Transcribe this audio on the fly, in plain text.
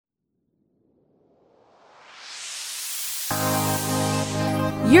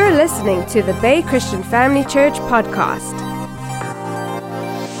You're listening to the Bay Christian Family Church podcast.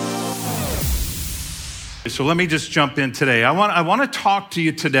 So let me just jump in today. I want to talk to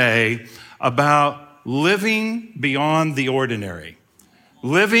you today about living beyond the ordinary.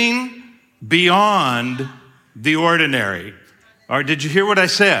 Living beyond the ordinary. Or did you hear what I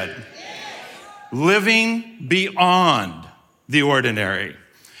said? Living beyond the ordinary.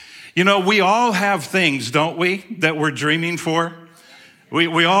 You know, we all have things, don't we, that we're dreaming for?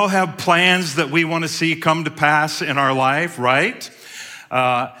 We all have plans that we want to see come to pass in our life, right?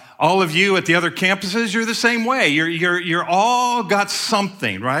 All of you at the other campuses, you're the same way. You're all got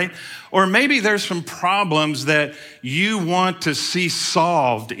something, right? Or maybe there's some problems that you want to see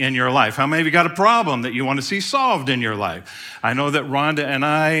solved in your life. How many of you got a problem that you want to see solved in your life? I know that Rhonda and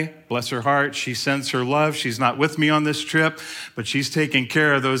I, bless her heart, she sends her love. She's not with me on this trip, but she's taking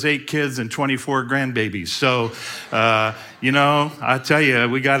care of those 8 kids and 24 grandbabies. So, you know, I tell you,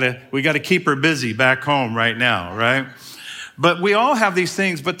 we gotta keep her busy back home right now, right? But we all have these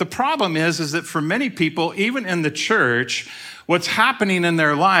things. But the problem is that for many people, even in the church, what's happening in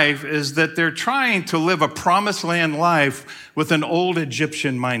their life is that they're trying to live a promised land life with an old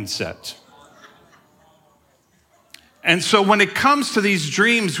Egyptian mindset. And so when it comes to these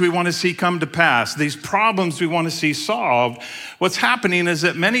dreams we want to see come to pass, these problems we want to see solved, what's happening is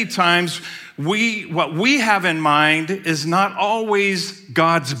that many times what we have in mind is not always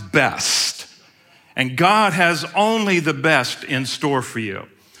God's best. And God has only the best in store for you.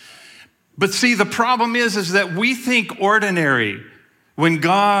 But see, the problem is that we think ordinary when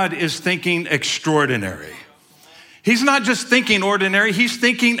God is thinking extraordinary. He's not just thinking ordinary, he's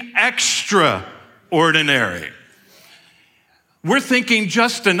thinking extraordinary. We're thinking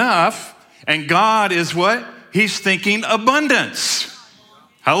just enough, and God is what? He's thinking abundance.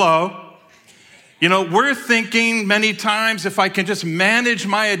 Hello. You know, we're thinking many times, if I can just manage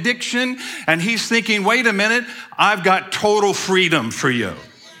my addiction, and he's thinking, wait a minute, I've got total freedom for you.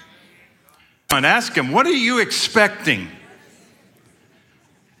 And ask him, what are you expecting?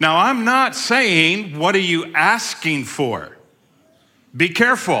 Now, I'm not saying, what are you asking for? Be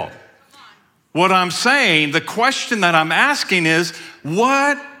careful. What I'm saying, the question that I'm asking is,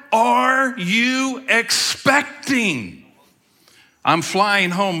 what are you expecting? I'm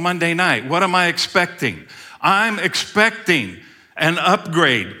flying home Monday night. What am I expecting? I'm expecting an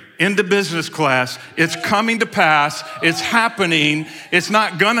upgrade into business class. It's coming to pass. It's happening. It's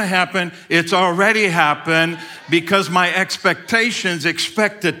not going to happen. It's already happened because my expectations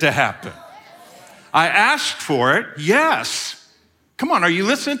expect it to happen. I asked for it, yes. Come on, are you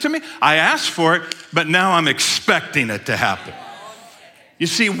listening to me? I asked for it, but now I'm expecting it to happen. You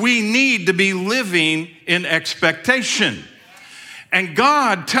see, we need to be living in expectation. And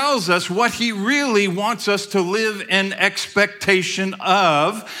God tells us what he really wants us to live in expectation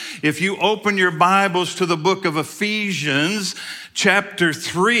of. If you open your Bibles to the book of Ephesians, chapter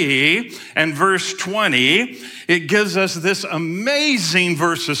 3 and verse 20, it gives us this amazing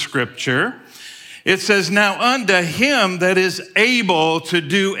verse of scripture. It says, now unto him that is able to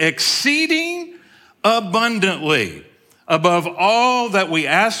do exceeding abundantly above all that we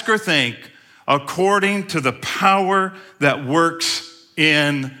ask or think, according to the power that works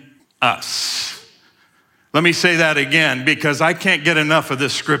in us. Let me say that again because I can't get enough of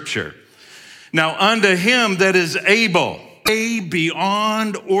this scripture. Now, unto him that is able,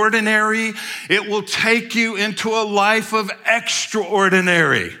 beyond ordinary, it will take you into a life of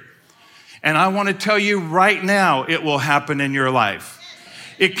extraordinary. And I want to tell you right now, it will happen in your life.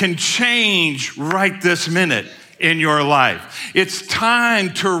 It can change right this minute in your life. It's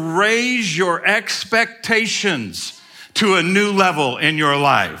time to raise your expectations to a new level in your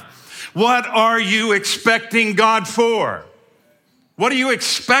life. What are you expecting God for? What are you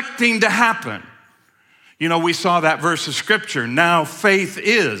expecting to happen? You know, we saw that verse of scripture. Now faith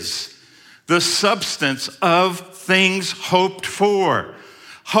is the substance of things hoped for.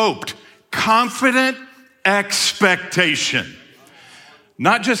 Hoped, confident expectation.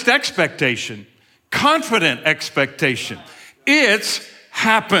 Not just expectation. Confident expectation. It's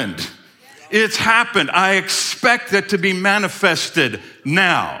happened. It's happened. I expect it to be manifested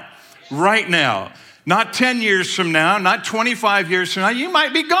now, right now. Not 10 years from now, not 25 years from now. You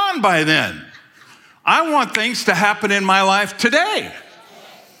might be gone by then. I want things to happen in my life today.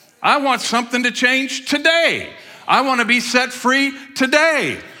 I want something to change today. I want to be set free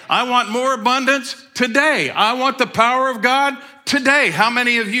today. I want more abundance today. I want the power of God today. How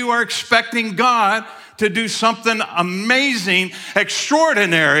many of you are expecting God to do something amazing,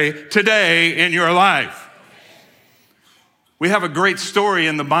 extraordinary today in your life? We have a great story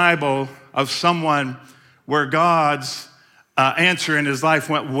in the Bible of someone where God's answer in his life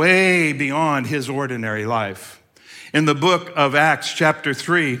went way beyond his ordinary life. In the book of Acts, chapter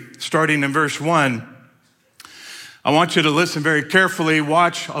 3, starting in verse 1, I want you to listen very carefully,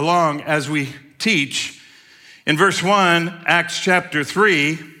 watch along as we teach. In verse 1, Acts chapter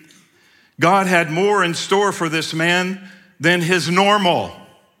 3, God had more in store for this man than his normal.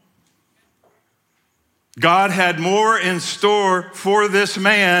 God had more in store for this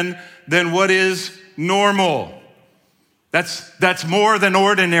man than what is normal. That's more than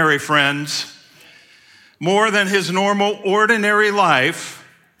ordinary, friends. More than his normal, ordinary life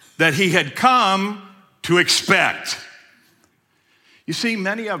that he had come to expect. You see,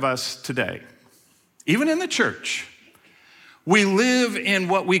 many of us today, even in the church, we live in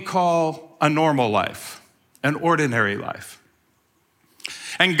what we call a normal life, an ordinary life.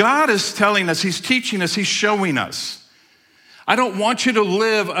 And God is telling us, he's teaching us, he's showing us, I don't want you to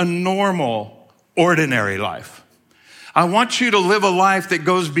live a normal, ordinary life. I want you to live a life that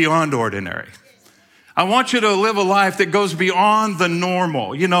goes beyond ordinary. I want you to live a life that goes beyond the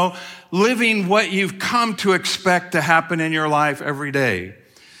normal, living what you've come to expect to happen in your life every day.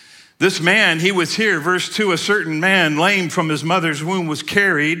 This man, he was here, verse 2, a certain man, lame from his mother's womb, was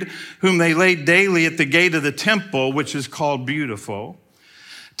carried, whom they laid daily at the gate of the temple, which is called Beautiful,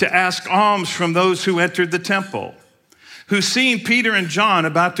 to ask alms from those who entered the temple, who seeing Peter and John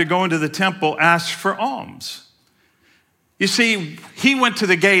about to go into the temple, asked for alms. You see, he went to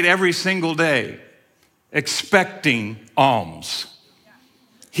the gate every single day expecting alms.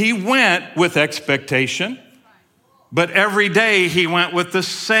 He went with expectation, but every day he went with the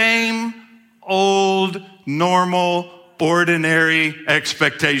same old, normal, ordinary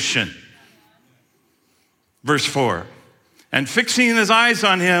expectation. Verse 4, and fixing his eyes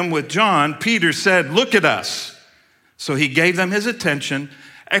on him with John, Peter said, look at us. So he gave them his attention,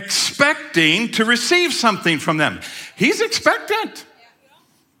 expecting to receive something from them. He's expectant.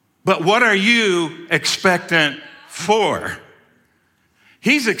 But what are you expectant for?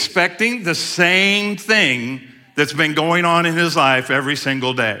 He's expecting the same thing that's been going on in his life every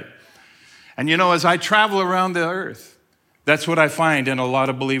single day. And as I travel around the earth, that's what I find in a lot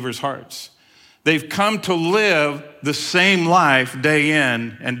of believers' hearts. They've come to live the same life day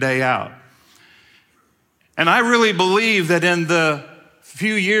in and day out. And I really believe that in the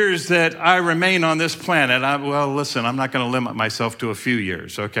few years that I remain on this planet, listen, I'm not going to limit myself to a few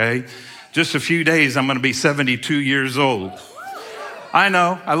years, okay? Just a few days, I'm going to be 72 years old. I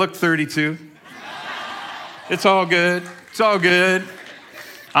know, I look 32. It's all good. It's all good.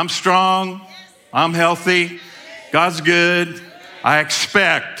 I'm strong. I'm healthy. God's good. I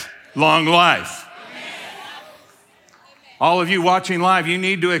expect long life. All of you watching live, you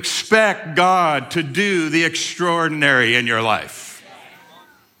need to expect God to do the extraordinary in your life.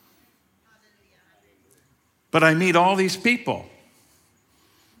 But I meet all these people.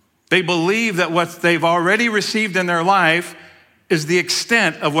 They believe that what they've already received in their life is the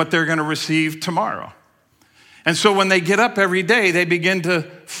extent of what they're going to receive tomorrow. And so when they get up every day, they begin to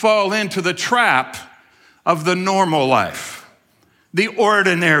fall into the trap of the normal life, the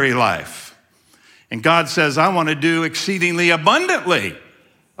ordinary life. And God says, I want to do exceedingly abundantly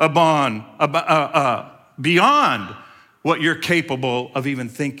beyond what you're capable of even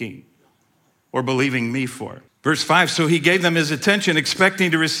thinking or believing me for. Verse 5, so he gave them his attention,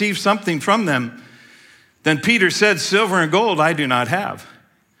 expecting to receive something from them. Then Peter said, silver and gold I do not have.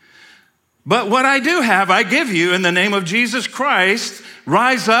 But what I do have, I give you in the name of Jesus Christ.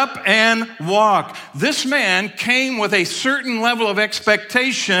 Rise up and walk. This man came with a certain level of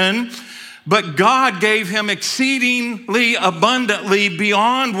expectation, but God gave him exceedingly abundantly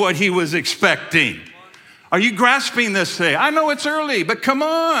beyond what he was expecting. Are you grasping this today? I know it's early, but come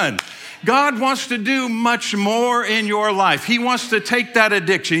on. God wants to do much more in your life. He wants to take that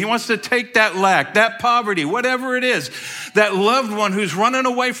addiction. He wants to take that lack, that poverty, whatever it is, that loved one who's running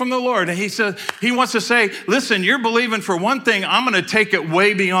away from the Lord. And he wants to say, listen, you're believing for one thing. I'm going to take it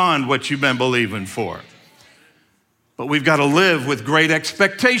way beyond what you've been believing for. But we've got to live with great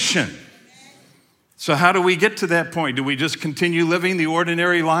expectation. So how do we get to that point? Do we just continue living the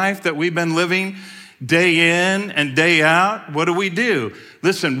ordinary life that we've been living day in and day out? What do?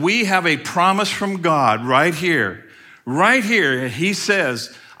 Listen, we have a promise from God right here. Right here, he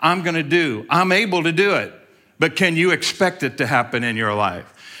says, I'm able to do it. But can you expect it to happen in your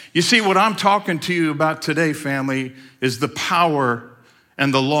life? You see, what I'm talking to you about today, family, is the power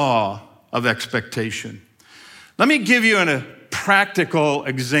and the law of expectation. Let me give you a practical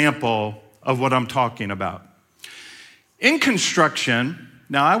example of what I'm talking about. In construction,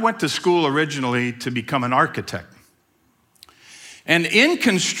 now I went to school originally to become an architect. And in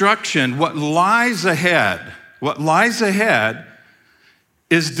construction, what lies ahead what lies ahead,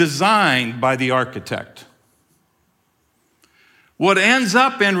 is designed by the architect. What ends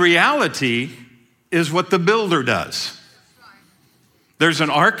up in reality is what the builder does. There's an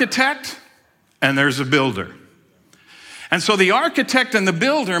architect and there's a builder. And so the architect and the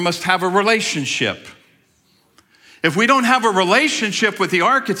builder must have a relationship. If we don't have a relationship with the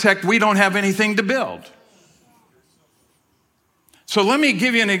architect, we don't have anything to build. So let me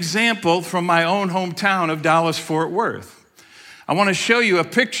give you an example from my own hometown of Dallas-Fort Worth. I want to show you a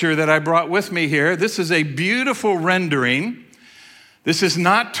picture that I brought with me here. This is a beautiful rendering. This is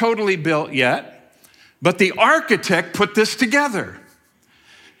not totally built yet, but the architect put this together.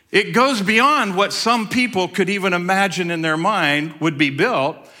 It goes beyond what some people could even imagine in their mind would be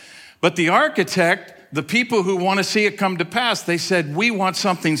built, but the architect, the people who want to see it come to pass, they said, we want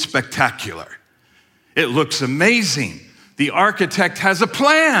something spectacular. It looks amazing. The architect has a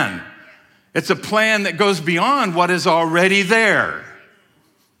plan. It's a plan that goes beyond what is already there.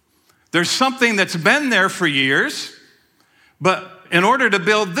 There's something that's been there for years, but in order to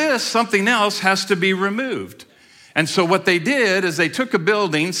build this, something else has to be removed. And so what they did is they took a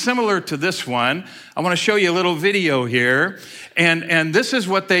building similar to this one. I want to show you a little video here. And this is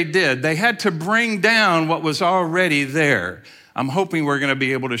what they did. They had to bring down what was already there. I'm hoping we're going to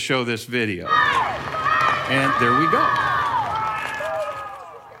be able to show this video. And there we go.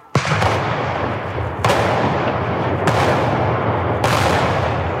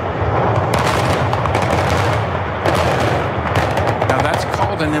 Now that's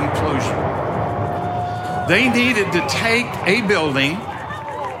called an implosion. They needed to take a building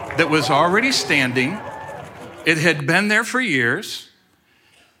that was already standing. It had been there for years.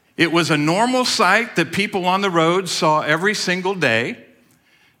 It was a normal sight that people on the road saw every single day,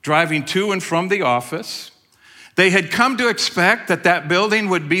 driving to and from the office. They had come to expect that that building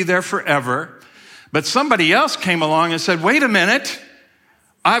would be there forever, but somebody else came along and said, wait a minute,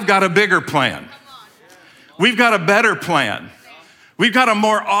 I've got a bigger plan. We've got a better plan. We've got a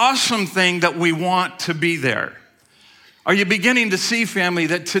more awesome thing that we want to be there. Are you beginning to see, family,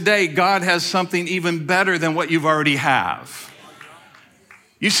 that today God has something even better than what you've already have?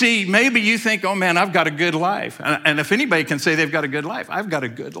 You see, maybe you think, oh man, I've got a good life. And if anybody can say they've got a good life, I've got a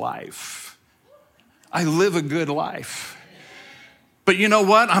good life. I live a good life. But you know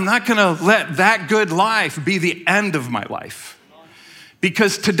what? I'm not gonna let that good life be the end of my life.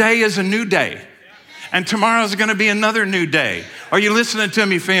 Because today is a new day. And tomorrow is going to be another new day. Are you listening to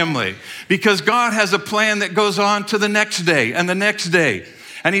me, family? Because God has a plan that goes on to the next day and the next day.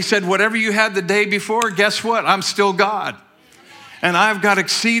 And he said, whatever you had the day before, guess what? I'm still God. And I've got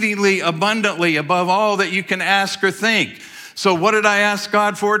exceedingly abundantly above all that you can ask or think. So what did I ask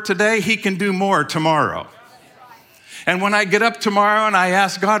God for today? He can do more tomorrow. And when I get up tomorrow and I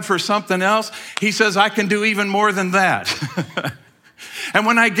ask God for something else, he says, I can do even more than that. And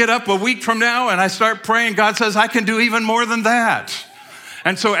when I get up a week from now and I start praying, God says, I can do even more than that.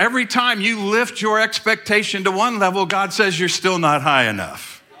 And so every time you lift your expectation to one level, God says, you're still not high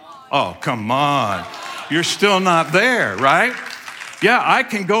enough. Oh, come on. You're still not there, right? Yeah, I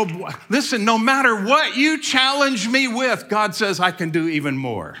can go. Listen, no matter what you challenge me with, God says, I can do even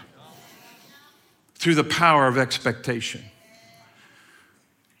more through the power of expectation.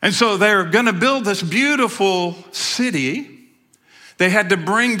 And so they're going to build this beautiful city. They had to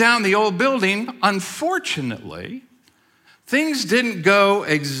bring down the old building. Unfortunately, things didn't go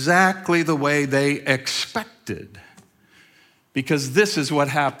exactly the way they expected, because this is what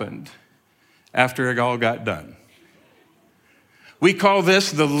happened after it all got done. We call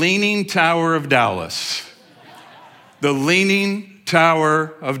this the Leaning Tower of Dallas. The Leaning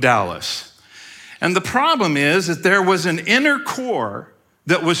Tower of Dallas. And the problem is that there was an inner core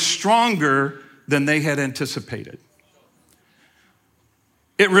that was stronger than they had anticipated.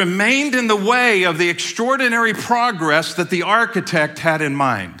 It remained in the way of the extraordinary progress that the architect had in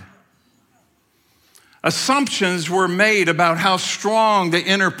mind. Assumptions were made about how strong the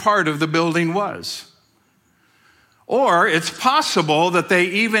inner part of the building was. Or it's possible that they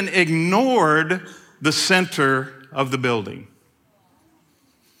even ignored the center of the building.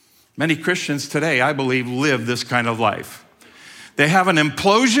 Many Christians today, I believe, live this kind of life. They have an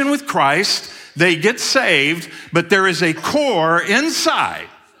implosion with Christ. They get saved, but there is a core inside.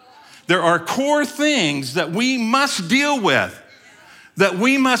 There are core things that we must deal with, that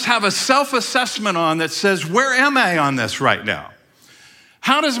we must have a self-assessment on that says, where am I on this right now?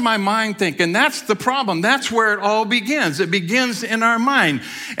 How does my mind think? And that's the problem. That's where it all begins. It begins in our mind.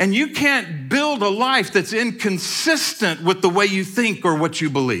 And you can't build a life that's inconsistent with the way you think or what you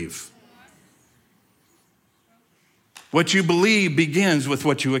believe. What you believe begins with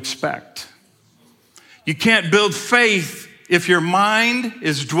what you expect. You can't build faith if your mind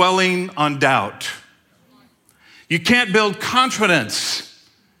is dwelling on doubt. You can't build confidence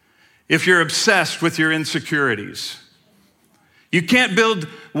if you're obsessed with your insecurities. You can't build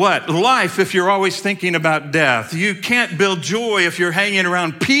what? Life if you're always thinking about death. You can't build joy if you're hanging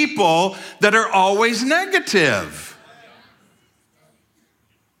around people that are always negative.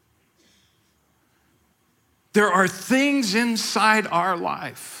 There are things inside our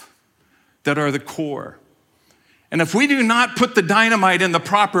life that are the core. And if we do not put the dynamite in the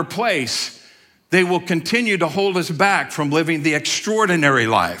proper place, they will continue to hold us back from living the extraordinary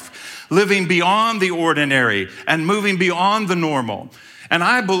life, living beyond the ordinary and moving beyond the normal. And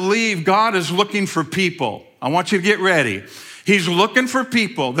I believe God is looking for people. I want you to get ready. He's looking for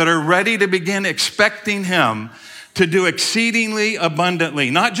people that are ready to begin expecting Him to do exceedingly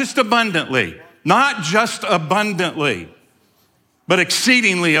abundantly, not just abundantly, but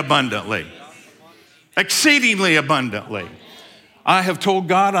exceedingly abundantly. Exceedingly abundantly. I have told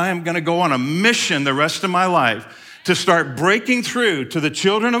God I am going to go on a mission the rest of my life to start breaking through to the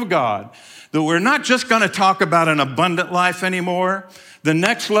children of God that we're not just going to talk about an abundant life anymore. The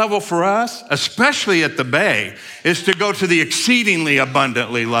next level for us, especially at the Bay, is to go to the exceedingly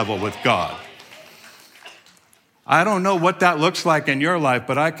abundantly level with God. I don't know what that looks like in your life,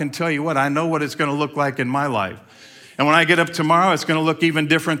 but I can tell you what, I know what it's going to look like in my life. And when I get up tomorrow, it's going to look even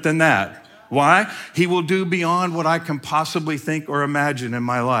different than that. Why? He will do beyond what I can possibly think or imagine in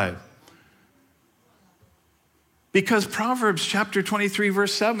my life. Because Proverbs chapter 23,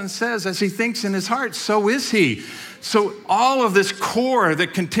 verse 7 says, as he thinks in his heart, so is he. So all of this core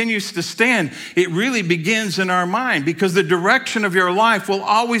that continues to stand, it really begins in our mind, because the direction of your life will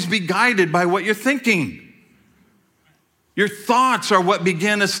always be guided by what you're thinking. Your thoughts are what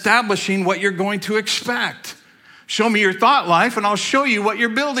begin establishing what you're going to expect. Show me your thought life and I'll show you what you're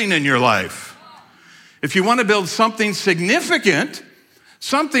building in your life. If you want to build something significant,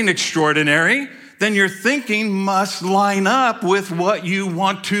 something extraordinary, then your thinking must line up with what you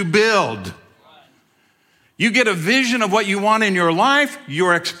want to build. You get a vision of what you want in your life,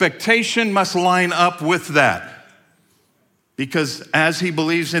 your expectation must line up with that. Because as he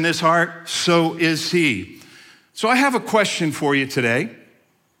believes in his heart, so is he. So I have a question for you today.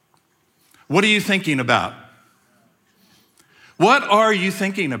 What are you thinking about? What are you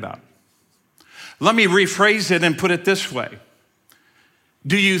thinking about? Let me rephrase it and put it this way.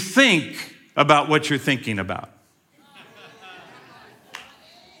 Do you think about what you're thinking about?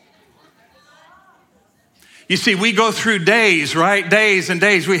 You see, we go through days, right? Days and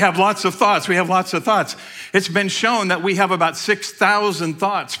days. We have lots of thoughts. It's been shown that we have about 6,000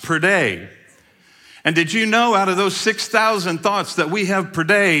 thoughts per day. And did you know out of those 6,000 thoughts that we have per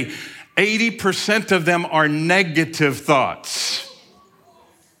day, 80% of them are negative thoughts?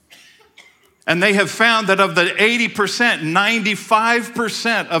 And they have found that of the 80%,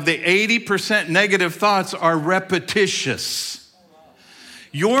 95% of the 80% negative thoughts are repetitious.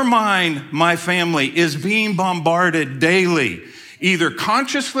 Your mind, my family, is being bombarded daily, either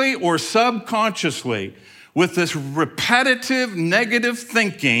consciously or subconsciously, with this repetitive negative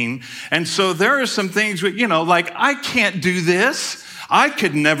thinking. And so there are some things, like, I can't do this. I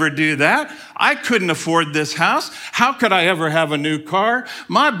could never do that. I couldn't afford this house. How could I ever have a new car?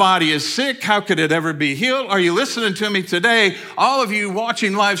 My body is sick. How could it ever be healed? Are you listening to me today? All of you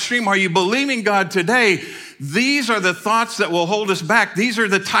watching live stream, are you believing God today? These are the thoughts that will hold us back. These are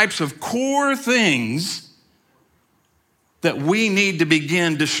the types of core things that we need to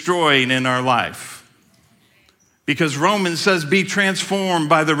begin destroying in our life. Because Romans says, be transformed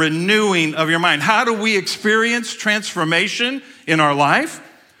by the renewing of your mind. How do we experience transformation in our life?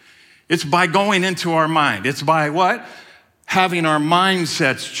 It's by going into our mind. It's by what? Having our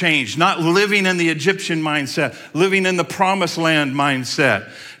mindsets changed. Not living in the Egyptian mindset, living in the promised land mindset.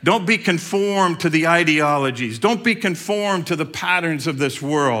 Don't be conformed to the ideologies. Don't be conformed to the patterns of this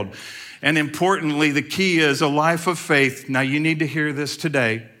world. And importantly, the key is a life of faith. Now you need to hear this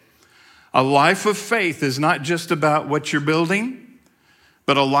today. A life of faith is not just about what you're building,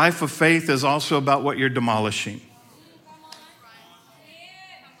 but a life of faith is also about what you're demolishing.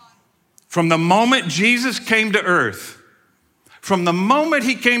 From the moment Jesus came to earth,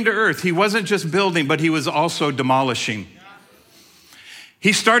 he wasn't just building, but he was also demolishing.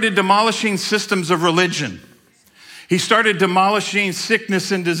 He started demolishing systems of religion. He started demolishing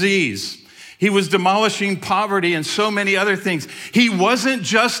sickness and disease. He was demolishing poverty and so many other things. He wasn't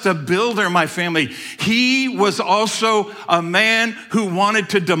just a builder, my family. He was also a man who wanted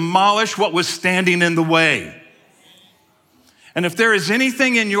to demolish what was standing in the way. And if there is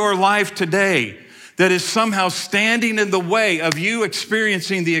anything in your life today that is somehow standing in the way of you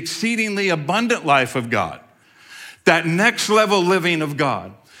experiencing the exceedingly abundant life of God, that next level living of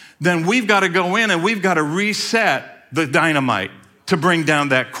God, then we've got to go in and we've got to reset the dynamite to bring down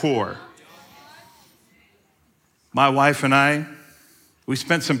that core. My wife and I, we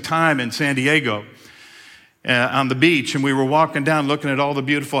spent some time in San Diego on the beach, and we were walking down looking at all the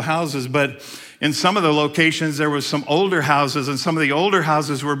beautiful houses, but in some of the locations there was some older houses, and some of the older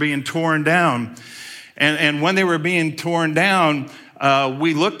houses were being torn down. And when they were being torn down,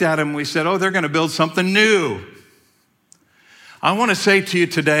 we looked at them and we said, oh, they're going to build something new. I want to say to you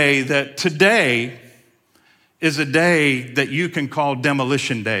today that today is a day that you can call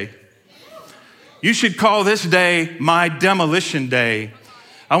demolition day. You should call this day my demolition day.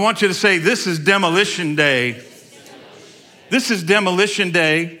 I want you to say, this is demolition day. This is demolition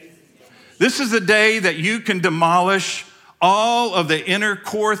day. This is the day that you can demolish all of the inner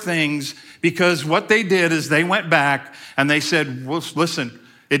core things, because what they did is they went back and they said, well, listen,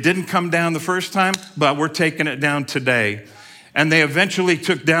 it didn't come down the first time, but we're taking it down today. And they eventually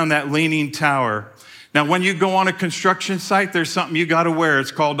took down that leaning tower. Now, when you go on a construction site, there's something you got to wear.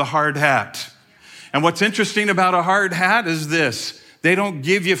 It's called a hard hat. And what's interesting about a hard hat is this. They don't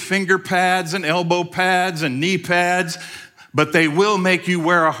give you finger pads and elbow pads and knee pads, but they will make you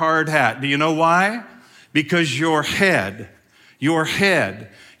wear a hard hat. Do you know why? Because your head,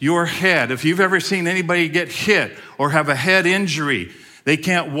 if you've ever seen anybody get hit or have a head injury, they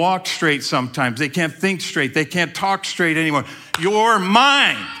can't walk straight sometimes. They can't think straight. They can't talk straight anymore. Your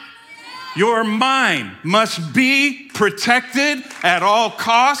mind must be protected at all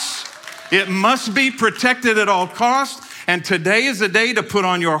costs. It must be protected at all costs. And today is the day to put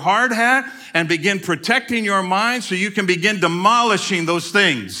on your hard hat and begin protecting your mind so you can begin demolishing those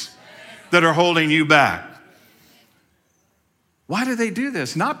things that are holding you back. Why do they do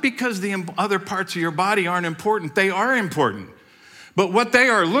this? Not because the other parts of your body aren't important. They are important. But what they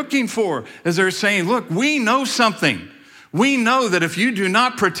are looking for is they're saying, look, we know something. We know that if you do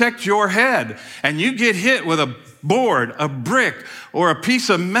not protect your head and you get hit with a board, a brick, or a piece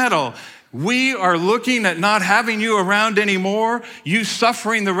of metal, we are looking at not having you around anymore, you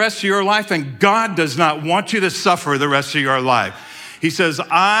suffering the rest of your life, and God does not want you to suffer the rest of your life. He says,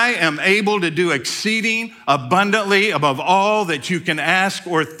 I am able to do exceeding abundantly above all that you can ask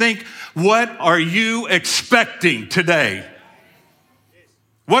or think. What are you expecting today?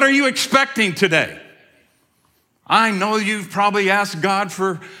 What are you expecting today? I know you've probably asked God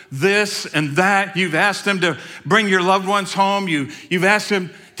for this and that. You've asked him to bring your loved ones home. You've asked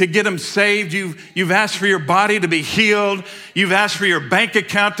him to get them saved. You've asked for your body to be healed. You've asked for your bank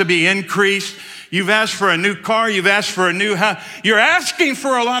account to be increased. You've asked for a new car. You've asked for a new house. You're asking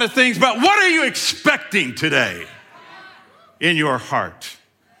for a lot of things, but what are you expecting today in your heart?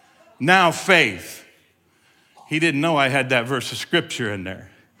 Now faith. He didn't know I had that verse of scripture in there.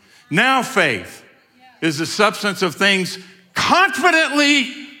 Now faith is the substance of things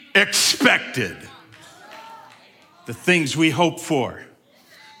confidently expected. The things we hope for.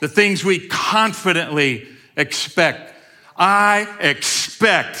 The things we confidently expect. I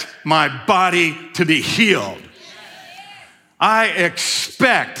expect my body to be healed. I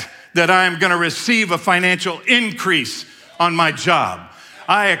expect that I'm going to receive a financial increase on my job.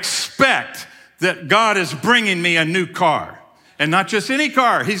 I expect that God is bringing me a new car. And not just any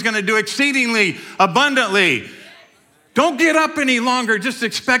car. He's going to do exceedingly abundantly. Don't get up any longer just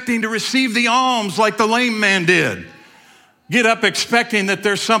expecting to receive the alms like the lame man did. Get up expecting that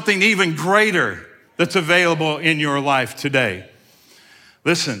there's something even greater that's available in your life today.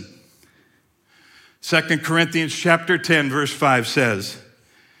 Listen, 2 Corinthians chapter 10, verse 5 says,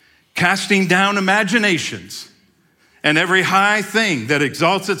 casting down imaginations and every high thing that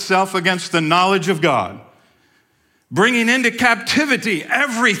exalts itself against the knowledge of God, bringing into captivity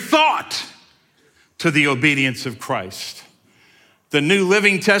every thought to the obedience of Christ. The New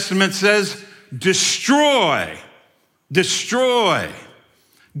Living Testament says, destroy,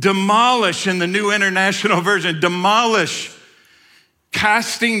 demolish in the New International Version, demolish,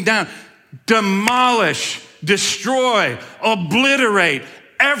 casting down, demolish, destroy, obliterate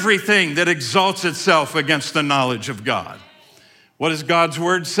everything that exalts itself against the knowledge of God. What does God's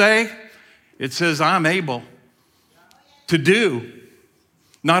word say? It says, I'm able to do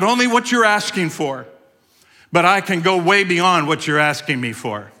not only what you're asking for, but I can go way beyond what you're asking me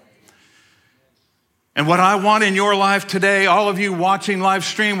for. And what I want in your life today, all of you watching live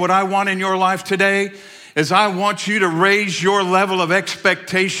stream, what I want in your life today is I want you to raise your level of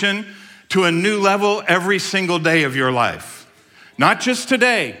expectation to a new level every single day of your life. Not just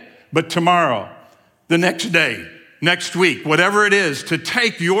today, but tomorrow, the next day, next week, whatever it is, to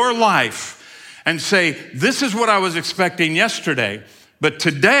take your life and say, this is what I was expecting yesterday, but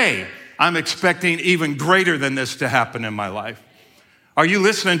today I'm expecting even greater than this to happen in my life. Are you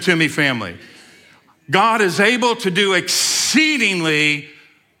listening to me, family? God is able to do exceedingly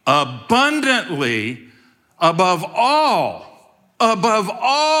abundantly above all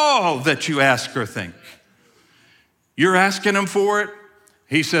that you ask or think. You're asking him for it.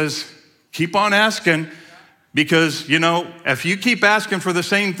 He says, keep on asking, because, if you keep asking for the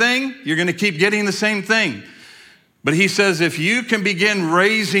same thing, you're going to keep getting the same thing. But he says, if you can begin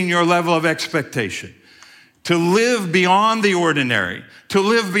raising your level of expectation, to live beyond the ordinary, to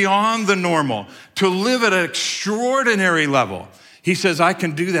live beyond the normal, to live at an extraordinary level, he says, I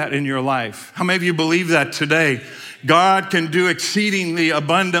can do that in your life. How many of you believe that today? God can do exceedingly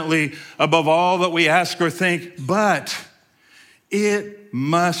abundantly above all that we ask or think, but it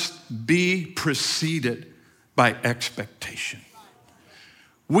must be preceded by expectation.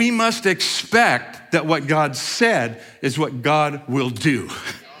 We must expect that what God said is what God will do.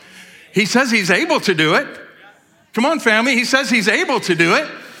 He says he's able to do it. Come on, family. He says he's able to do it.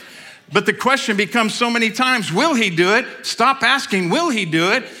 But the question becomes so many times, will he do it? Stop asking, will he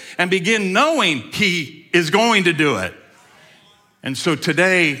do it? And begin knowing he is going to do it. And so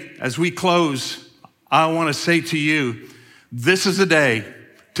today, as we close, I want to say to you, this is a day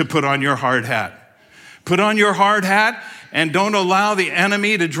to put on your hard hat. Put on your hard hat and don't allow the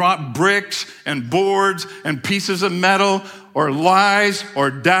enemy to drop bricks and boards and pieces of metal or lies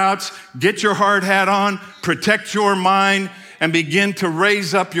or doubts. Get your hard hat on, protect your mind, and begin to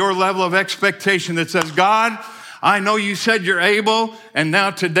raise up your level of expectation that says, God, I know you said you're able, and now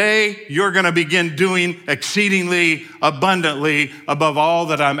today you're going to begin doing exceedingly abundantly above all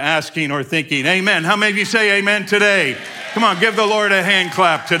that I'm asking or thinking. Amen. How many of you say amen today? Come on, give the Lord a hand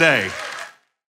clap today.